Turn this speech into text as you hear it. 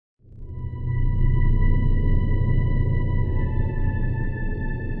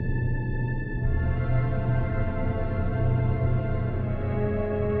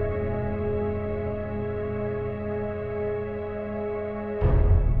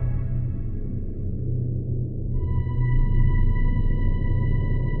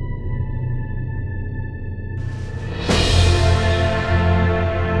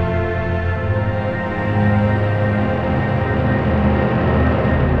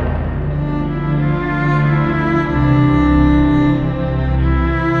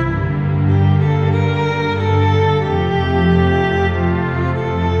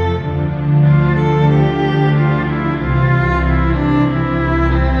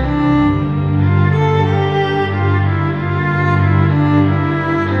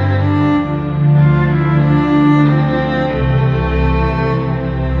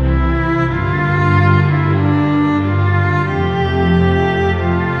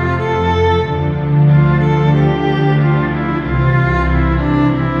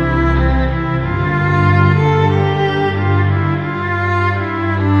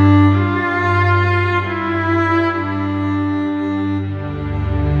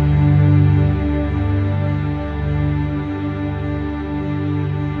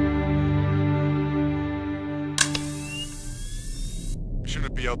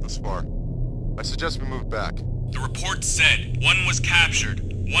thus far. I suggest we move back. The report said one was captured,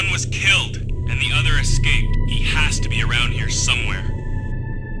 one was killed, and the other escaped. He has to be around here somewhere.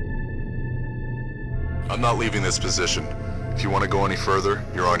 I'm not leaving this position. If you want to go any further,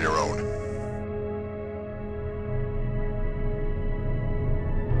 you're on your own.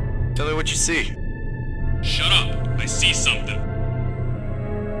 Tell me what you see. Shut up. I see something.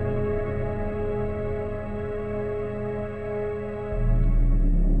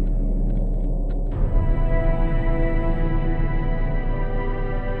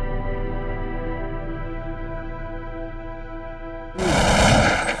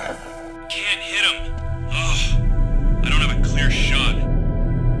 Can't hit him. Ugh. I don't have a clear shot.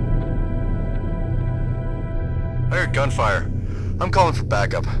 I heard gunfire. I'm calling for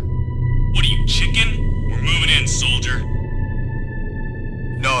backup. What are you, chicken? We're moving in, soldier.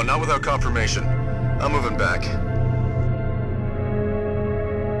 No, not without confirmation. I'm moving back.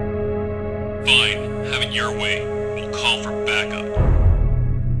 Fine. Have it your way. We'll call for backup.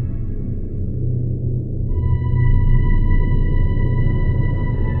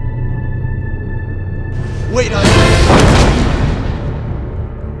 Wait,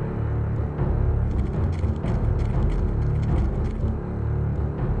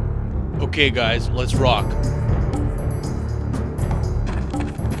 Okay guys, let's rock.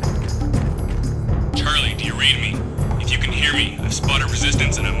 Charlie, do you read me? If you can hear me, I've spotted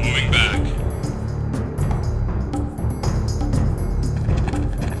resistance and I'm moving back.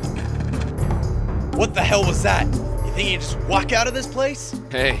 what the hell was that? You think you can just walk out of this place?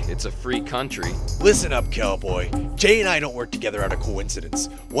 Hey, it's a free country. Listen up, cowboy. Jay and I don't work together out of coincidence.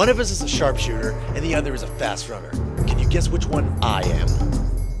 One of us is a sharpshooter, and the other is a fast runner. Can you guess which one I am?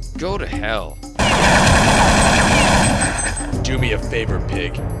 Go to hell. Do me a favor,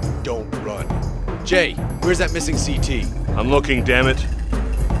 pig. Don't run. Jay, where's that missing CT? I'm looking, damn it.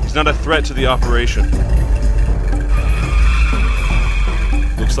 He's not a threat to the operation.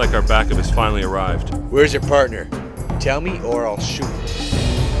 Looks like our backup has finally arrived. Where's your partner? Tell me or I'll shoot.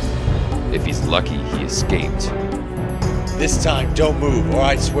 If he's lucky, he escaped. This time, don't move, or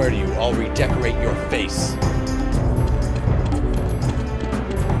I swear to you, I'll redecorate your face.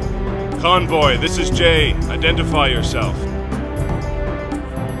 Convoy, this is Jay. Identify yourself.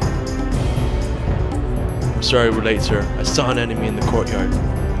 I'm sorry we're late, sir. I saw an enemy in the courtyard.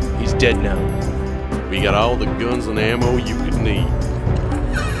 He's dead now. We got all the guns and ammo you could need.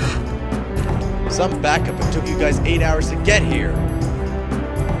 Some backup. It took you guys 8 hours to get here.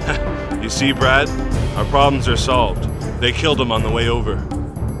 You see, Brad? Our problems are solved. They killed him on the way over.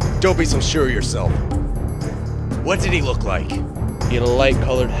 Don't be so sure of yourself. What did he look like? He had a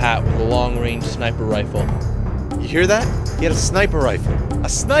light-colored hat with a long-range sniper rifle. You hear that? He had a sniper rifle. A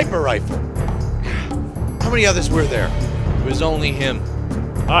sniper rifle! How many others were there? It was only him.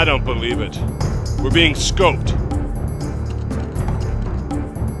 I don't believe it. We're being scoped.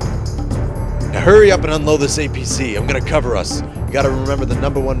 Now hurry up and unload this APC. I'm gonna cover us. You gotta remember the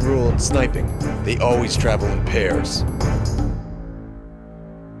 #1 rule in sniping. They always travel in pairs.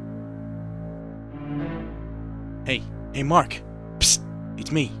 Hey, Mark. Psst,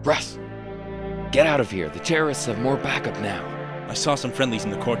 it's me. Russ, get out of here. The terrorists have more backup now. I saw some friendlies in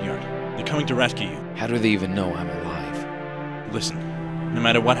the courtyard. They're coming to rescue you. How do they even know I'm alive? Listen, no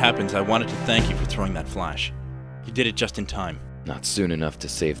matter what happens, I wanted to thank you for throwing that flash. You did it just in time. Not soon enough to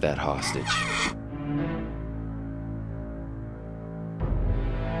save that hostage.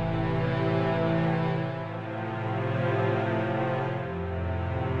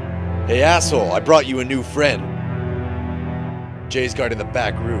 Hey asshole, I brought you a new friend. Jay's guarding the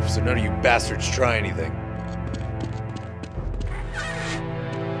back roof, so none of you bastards try anything.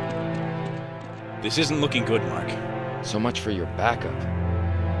 This isn't looking good, Mark. So much for your backup.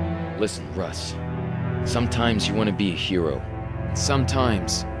 Listen, Russ. Sometimes you want to be a hero. And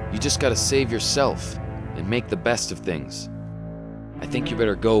sometimes you just gotta save yourself and make the best of things. I think you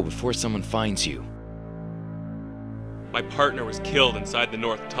better go before someone finds you. My partner was killed inside the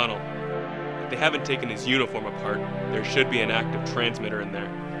north tunnel. If they haven't taken his uniform apart, there should be an active transmitter in there.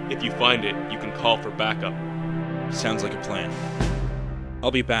 If you find it, you can call for backup. Sounds like a plan.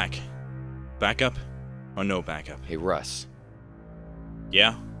 I'll be back. Backup or no backup? Hey, Russ.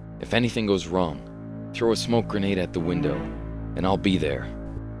 Yeah? If anything goes wrong, throw a smoke grenade at the window, and I'll be there.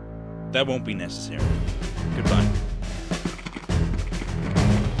 That won't be necessary. Goodbye.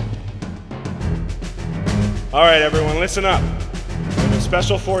 All right, everyone, listen up. There's a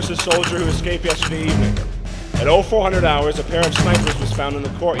Special Forces soldier who escaped yesterday evening. At 0400 hours, a pair of snipers was found in the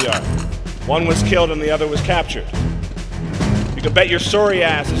courtyard. One was killed and the other was captured. You can bet your sorry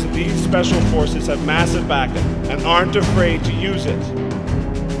asses that these Special Forces have massive backup and aren't afraid to use it.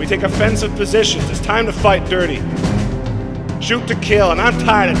 We take offensive positions. It's time to fight dirty. Shoot to kill, and I'm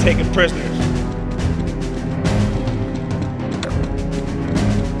tired of taking prisoners.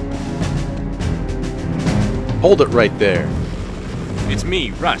 Hold it right there. It's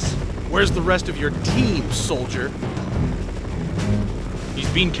me, Russ. Where's the rest of your team, soldier? He's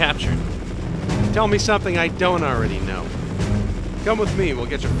been captured. Tell me something I don't already know. Come with me, we'll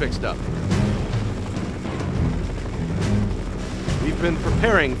get you fixed up. We've been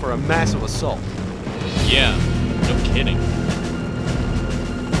preparing for a massive assault. Yeah, no kidding.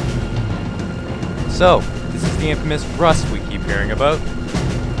 So, this is the infamous Rust we keep hearing about.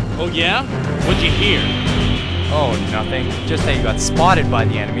 Oh yeah? What'd you hear? Oh, nothing. Just that you got spotted by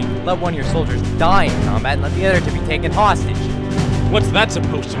the enemy, let one of your soldiers die in combat, and let the other to be taken hostage. What's that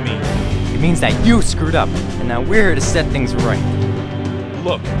supposed to mean? It means that you screwed up, and now we're here to set things right.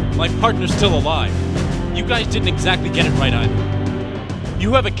 Look, my partner's still alive. You guys didn't exactly get it right either.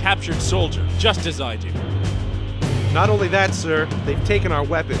 You have a captured soldier, just as I do. Not only that, sir, they've taken our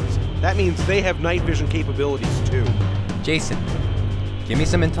weapons. That means they have night vision capabilities too. Jason, give me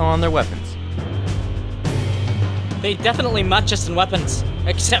some intel on their weapons. They definitely match us in weapons,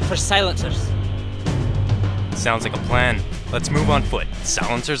 except for silencers. Sounds like a plan. Let's move on foot.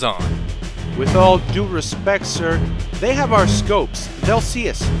 Silencers on. With all due respect, sir, they have our scopes. They'll see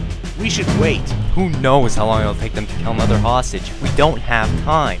us. We should wait. Who knows how long it'll take them to kill another hostage? We don't have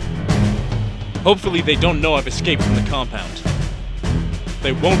time. Hopefully they don't know I've escaped from the compound.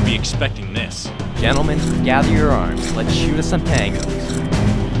 They won't be expecting this. Gentlemen, gather your arms. Let's shoot us some tangos.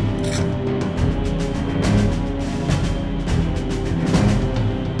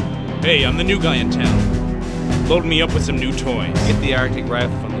 Hey, I'm the new guy in town. Load me up with some new toys. Get the Arctic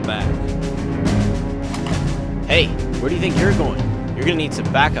rifle from the back. Hey, where do you think you're going? You're gonna need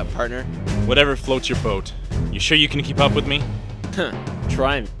some backup, partner. Whatever floats your boat. You sure you can keep up with me? Huh,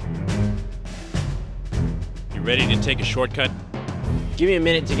 try me. You ready to take a shortcut? Give me a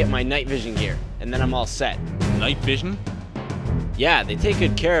minute to get my night vision gear, and then I'm all set. Night vision? Yeah, they take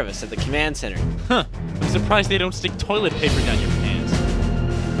good care of us at the command center. Huh, I'm surprised they don't stick toilet paper down your pants.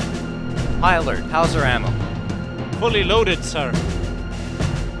 High alert, how's our ammo? Fully loaded, sir.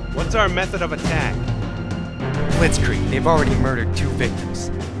 What's our method of attack? Blitzkrieg, they've already murdered 2 victims.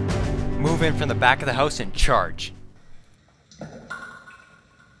 Move in from the back of the house and charge.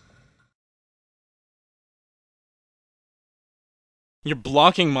 You're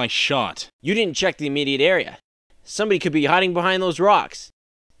blocking my shot. You didn't check the immediate area. Somebody could be hiding behind those rocks,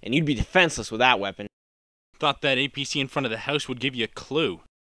 and you'd be defenseless with that weapon. Thought that APC in front of the house would give you a clue.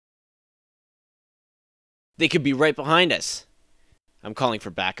 They could be right behind us. I'm calling for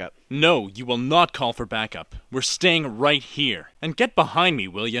backup. No, you will not call for backup. We're staying right here. And get behind me,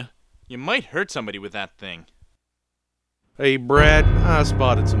 will ya? You might hurt somebody with that thing. Hey, Brad, I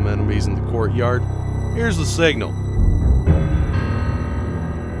spotted some enemies in the courtyard. Here's the signal.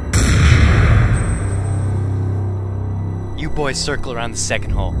 You boys circle around the second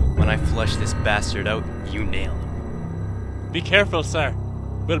hole. When I flush this bastard out, you nail him. Be careful, sir.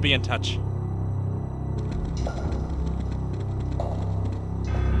 We'll be in touch.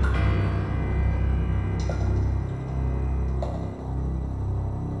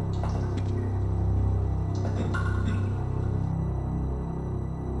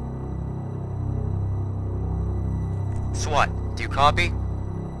 SWAT, do you copy?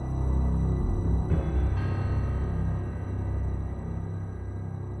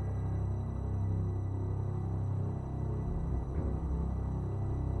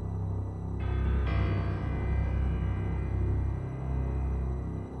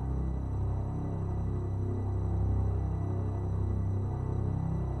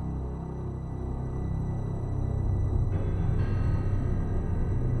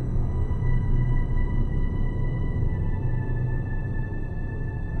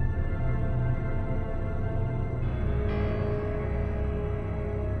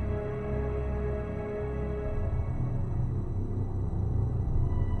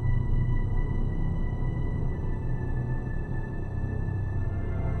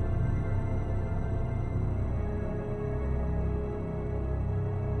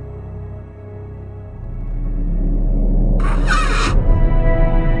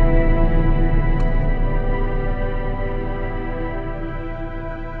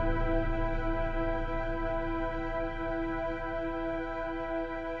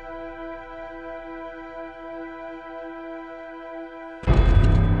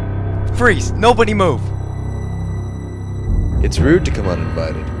 Freeze! Nobody move! It's rude to come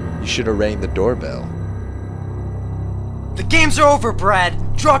uninvited. You should have rang the doorbell. The games are over,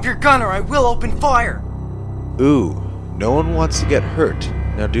 Brad! Drop your gun or I will open fire! Ooh, no one wants to get hurt.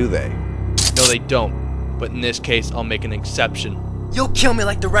 Now do they? No, they don't. But in this case, I'll make an exception. You'll kill me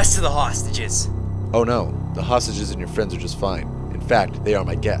like the rest of the hostages. Oh no, the hostages and your friends are just fine. In fact, they are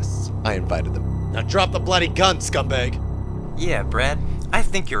my guests. I invited them. Now drop the bloody gun, scumbag! Yeah, Brad, I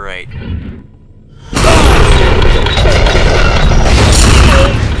think you're right.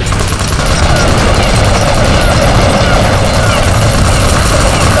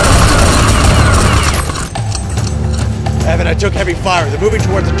 Evan, I took heavy fire. They're moving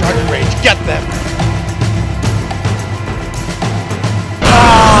towards the target range. Get them!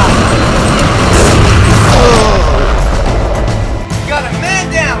 Got a man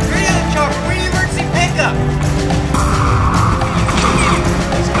down! Ready to the chopper! We need emergency pickup!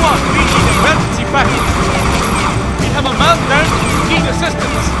 Squad, we need emergency backup. We have a man down. We need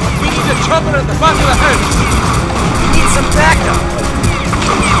assistance. We need a chopper at the back of the house. We need some backup!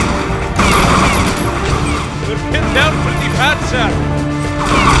 We're pinned down pretty bad, sir.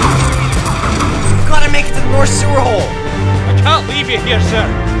 We've got to make it to the North Sewer Hole! I can't leave you here, sir.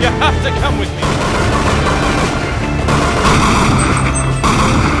 You have to come with me.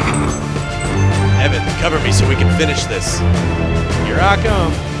 Evan, cover me so we can finish this. Here I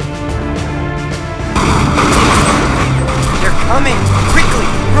come. They're coming! Quickly,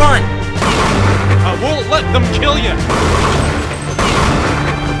 run! I won't let them kill you.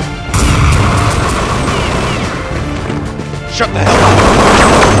 Shut the hell up!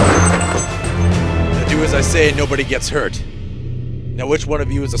 Now do as I say and nobody gets hurt. Now which one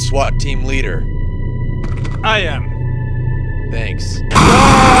of you is a SWAT team leader? I am. Thanks.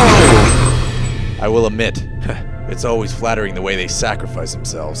 I will admit, it's always flattering the way they sacrifice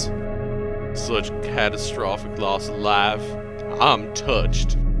themselves. Such catastrophic loss of life. I'm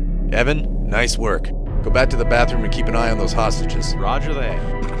touched. Evan, nice work. Go back to the bathroom and keep an eye on those hostages. Roger that.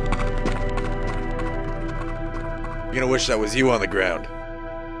 You're gonna wish that was you on the ground.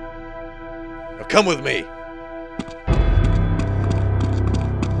 Now come with me!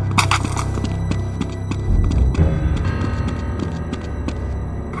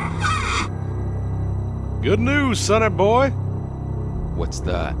 Good news, sonny boy. What's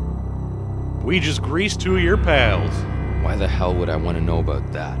that? We just greased two of your pals. Why the hell would I want to know about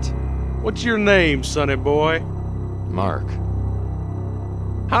that? What's your name, sonny boy? Mark.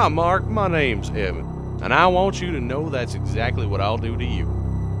 Hi, Mark. My name's Evan. And I want you to know that's exactly what I'll do to you.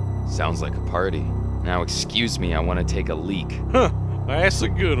 Sounds like a party. Now excuse me, I want to take a leak. Huh, that's a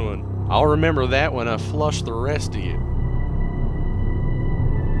good one. I'll remember that when I flush the rest of you.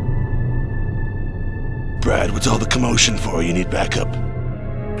 Brad, what's all the commotion for? You need backup?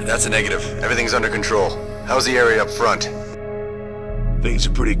 That's a negative. Everything's under control. How's the area up front? Things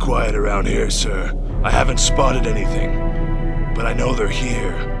are pretty quiet around here, sir. I haven't spotted anything, but I know they're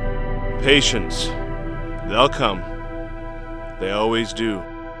here. Patience. They'll come. They always do.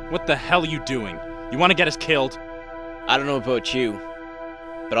 What the hell are you doing? You want to get us killed? I don't know about you,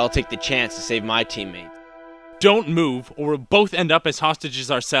 but I'll take the chance to save my teammates. Don't move, or we'll both end up as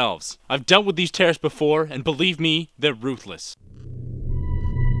hostages ourselves. I've dealt with these terrorists before, and believe me, they're ruthless.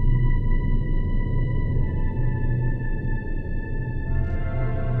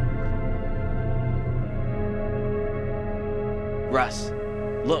 Russ,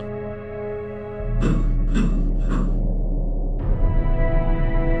 look.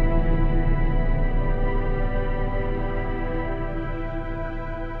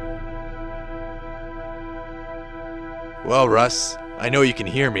 Well, Russ, I know you can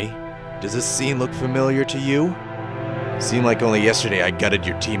hear me. Does this scene look familiar to you? Seemed like only yesterday I gutted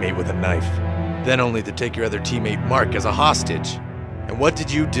your teammate with a knife. Then only to take your other teammate Mark as a hostage. And what did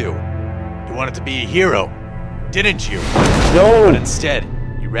you do? You wanted to be a hero, didn't you? No! But instead,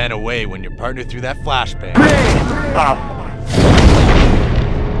 you ran away when your partner threw that flashbang.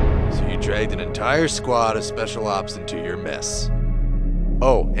 So you dragged an entire squad of special ops into your mess.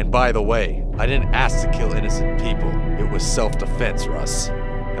 Oh, and by the way, I didn't ask to kill innocent people. It was self-defense, Russ.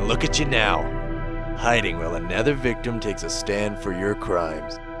 And look at you now, hiding while another victim takes a stand for your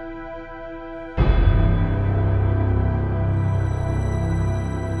crimes.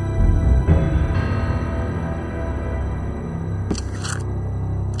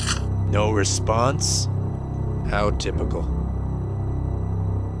 No response? How typical.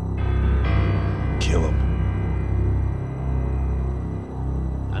 Kill him.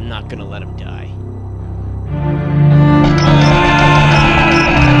 I'm not gonna let him die.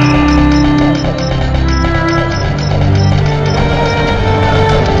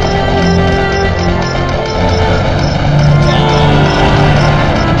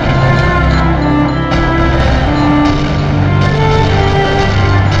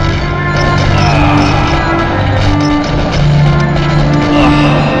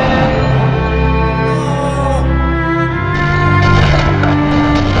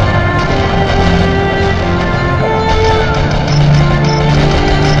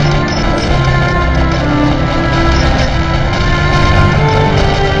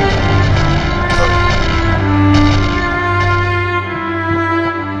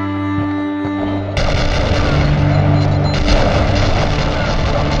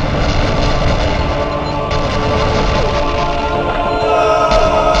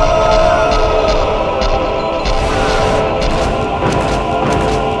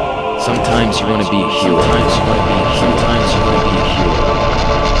 Sometimes you want to be a hero. Sometimes you want to be a hero. Sometimes you want to be a hero.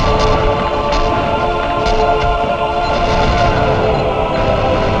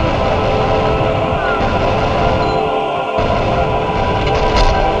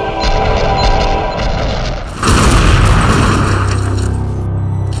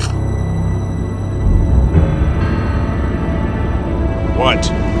 What?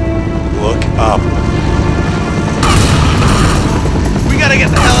 Look up. We gotta get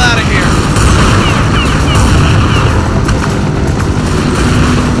the hell out of here!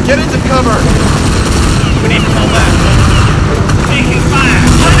 Get into cover! We need to pull back. Taking fire!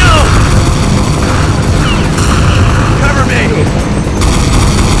 Oh no! Cover me!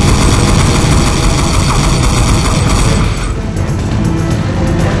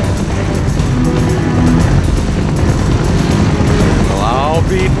 Well, I'll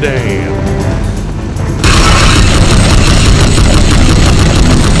be damned.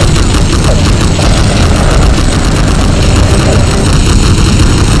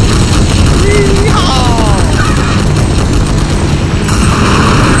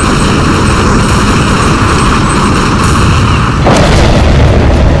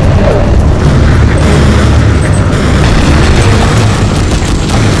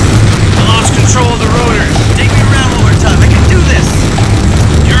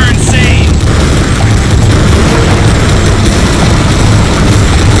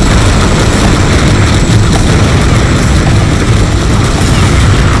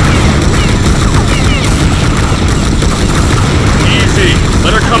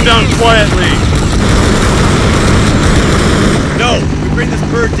 Come down quietly. No, we bring this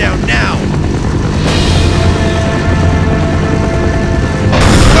bird down now.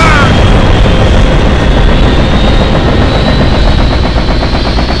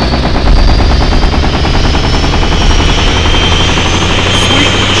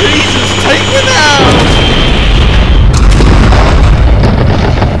 Sweet Jesus, take me down!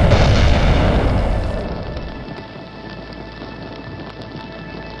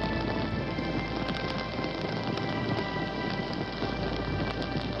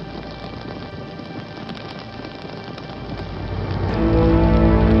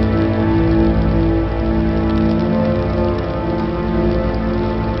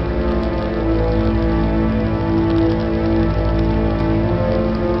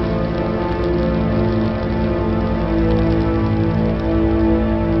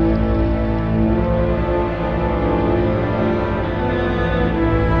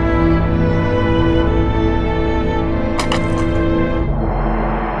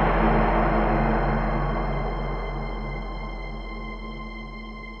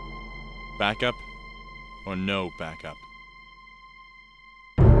 Backup or no backup?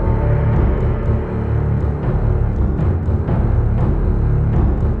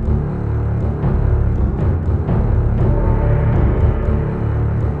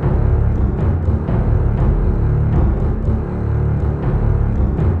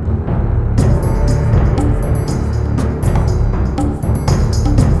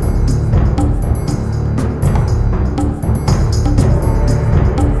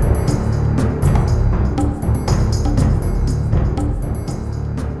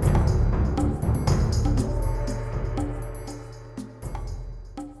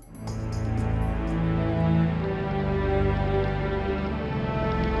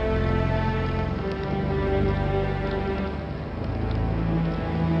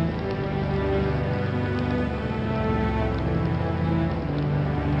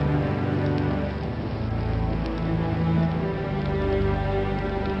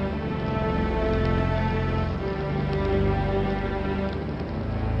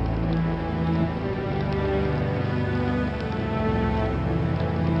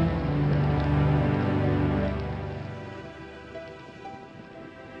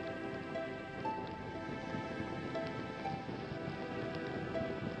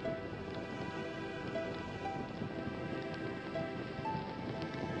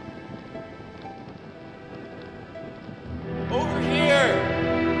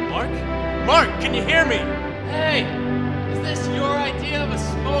 Mark, can you hear me? Hey, is this your idea of a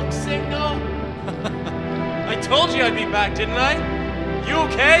smoke signal? I told you I'd be back, didn't I? You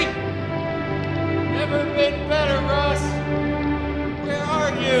okay? Never been better, Russ. Where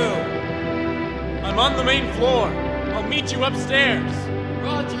are you? I'm on the main floor. I'll meet you upstairs.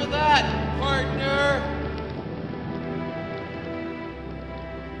 Roger that, partner.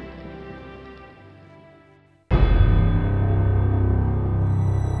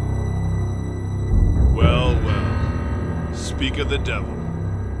 Well, well. Speak of the devil.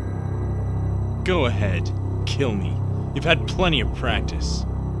 Go ahead. Kill me. You've had plenty of practice.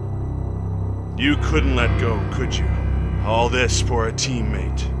 You couldn't let go, could you? All this for a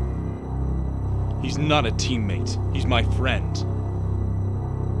teammate. He's not a teammate. He's my friend.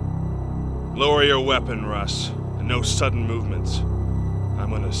 Lower your weapon, Russ, and no sudden movements.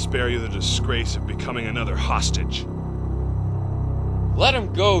 I'm gonna spare you the disgrace of becoming another hostage. Let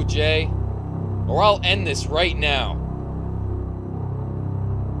him go, Jay. Or I'll end this right now.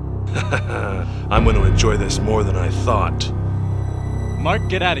 I'm gonna enjoy this more than I thought. Mark,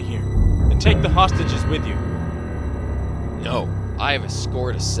 get out of here. And take the hostages with you. No, I have a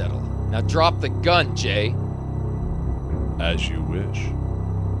score to settle. Now drop the gun, Jay. As you wish.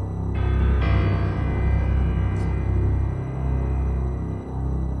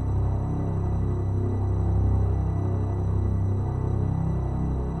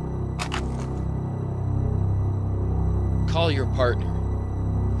 Call your partner.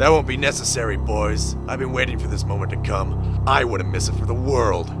 That won't be necessary, boys. I've been waiting for this moment to come. I wouldn't miss it for the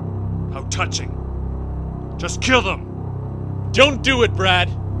world. How touching. Just kill them! Don't do it, Brad.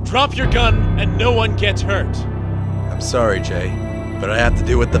 Drop your gun and no one gets hurt. I'm sorry, Jay, but I have to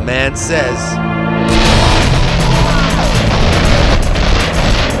do what the man says.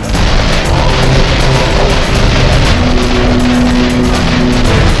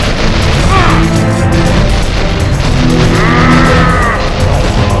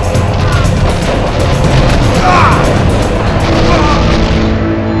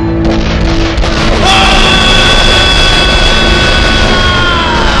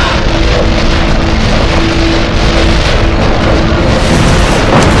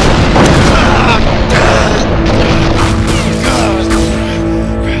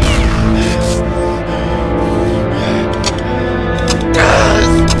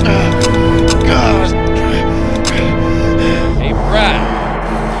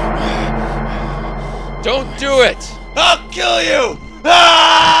 Don't do it! I'll kill you!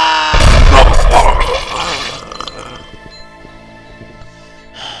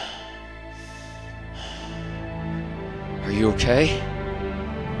 Are you okay?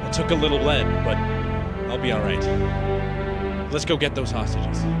 I took a little lead, but I'll be alright. Let's go get those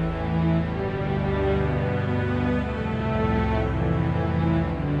hostages.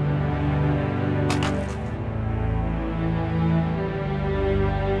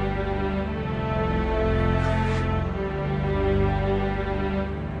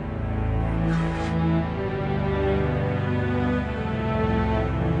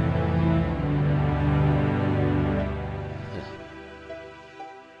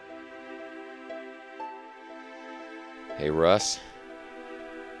 Hey, Russ.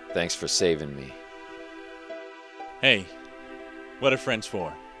 Thanks for saving me. Hey, what are friends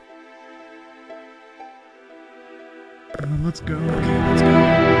for? Let's go. Okay, let's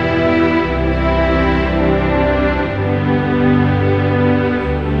go.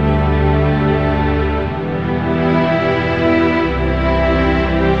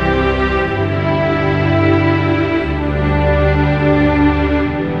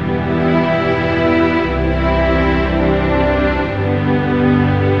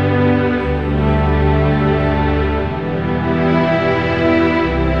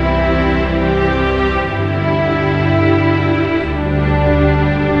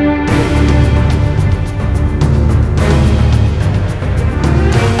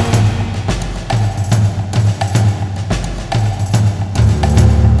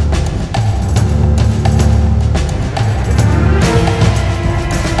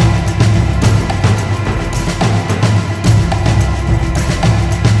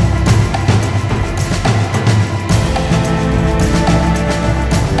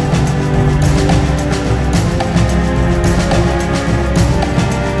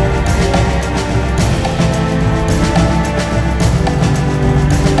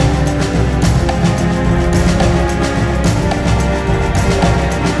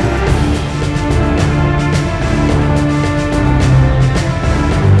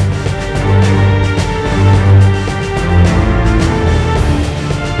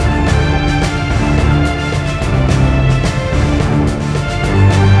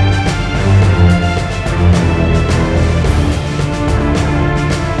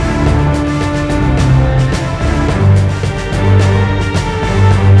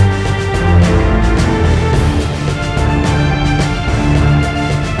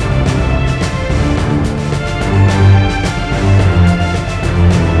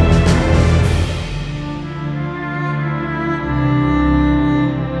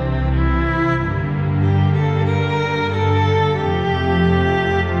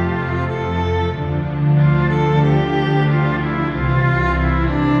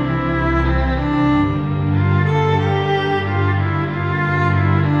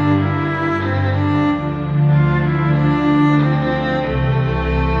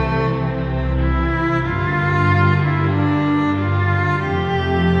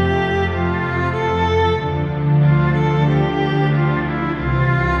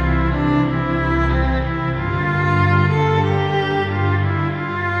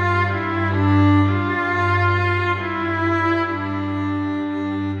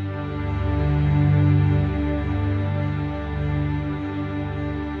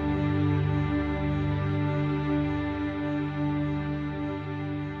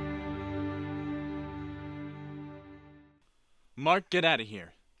 Mark, get out of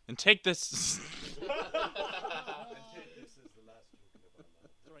here. And take this...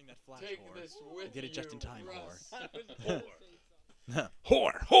 Throwing that flash, Take whore. this with You did it just in you, time, Russ. whore.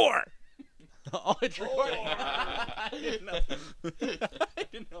 Whore! Whore! Oh, it's recording. I didn't know. I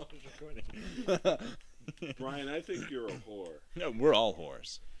didn't know it was recording. Brian, I think you're a whore. No, we're all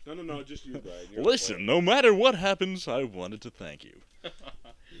whores. No, just you, Brian. You're Listen, no matter what happens, I wanted to thank you.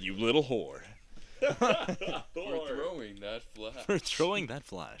 You little whore. For throwing that flash. For throwing that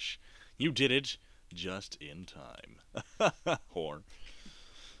flash. You did it just in time. Whore.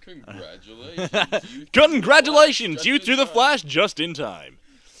 Congratulations. Congratulations! You threw the flash just in time.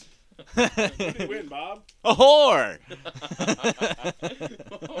 What did you win, Bob? A whore!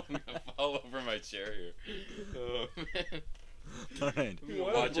 I'm gonna fall over my chair here. Oh, man. All right.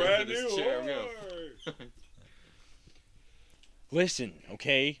 Watch out for this chair. I'm gonna... Listen,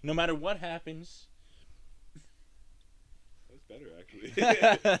 okay? No matter what happens... That's better, actually.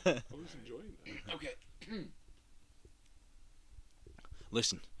 I was enjoying that. Okay.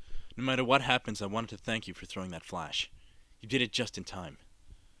 Listen, no matter what happens, I wanted to thank you for throwing that flash. You did it just in time.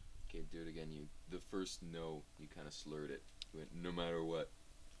 Okay, do it again. The first no, you kind of slurred it. You went, no matter what.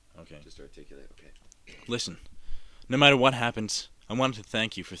 Okay. Just articulate, okay. Listen, no matter what happens, I wanted to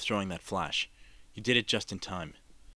thank you for throwing that flash. You did it just in time.